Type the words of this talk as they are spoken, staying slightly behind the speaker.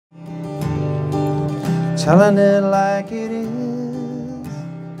telling it like it is,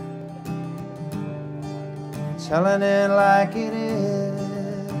 telling it like it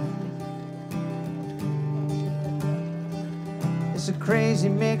is. It's a crazy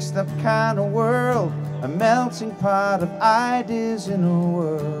mixed up kind of world, a melting pot of ideas in a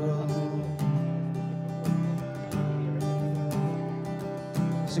world.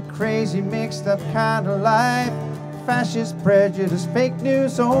 It's a crazy mixed up kind of life, fascist prejudice, fake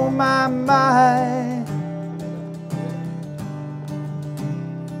news, oh my, my.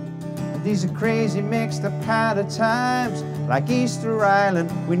 These are crazy mixed up kind of times, like Easter Island,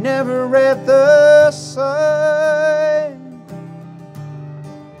 we never read the sign.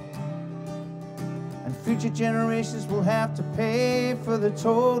 And future generations will have to pay for the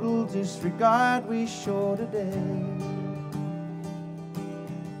total disregard we show today.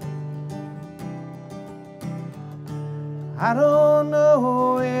 I don't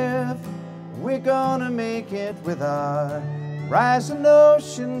know if we're gonna make it with our rising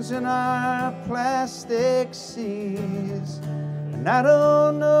oceans and our plastic seas. And I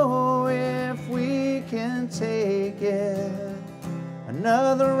don't know if we can take it.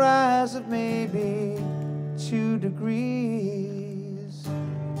 Another rise of maybe 2 degrees.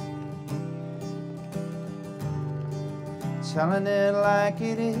 Telling it like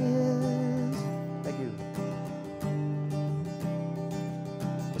it is. Thank you.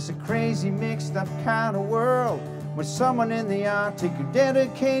 It's a crazy mixed up kind of world, with someone in the Arctic who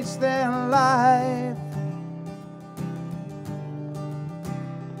dedicates their life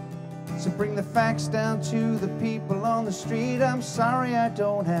to bring the facts down to the people on the street. I'm sorry I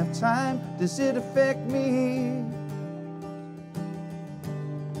don't have time. Does it affect me?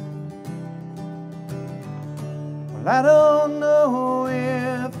 Well, I don't know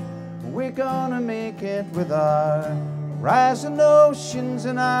if we're gonna make it with our rising oceans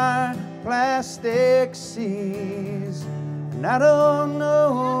and our plastic seas. And I don't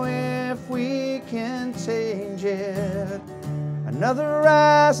know if we can change it. Another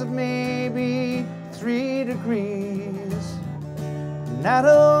rise of maybe 3 degrees. And I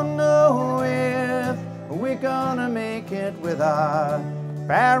don't know if we're gonna make it with our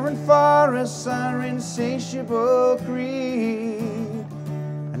barren forests, our insatiable greed.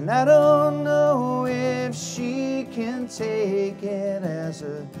 And I don't know if she can take it as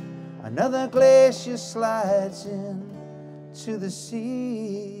another glacier slides into the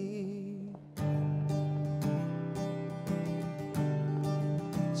sea.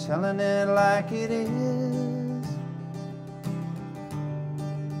 Telling it like it is,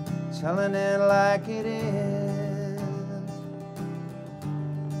 telling it like it is.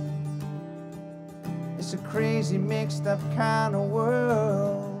 It's a crazy mixed up kind of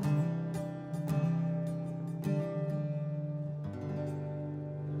world.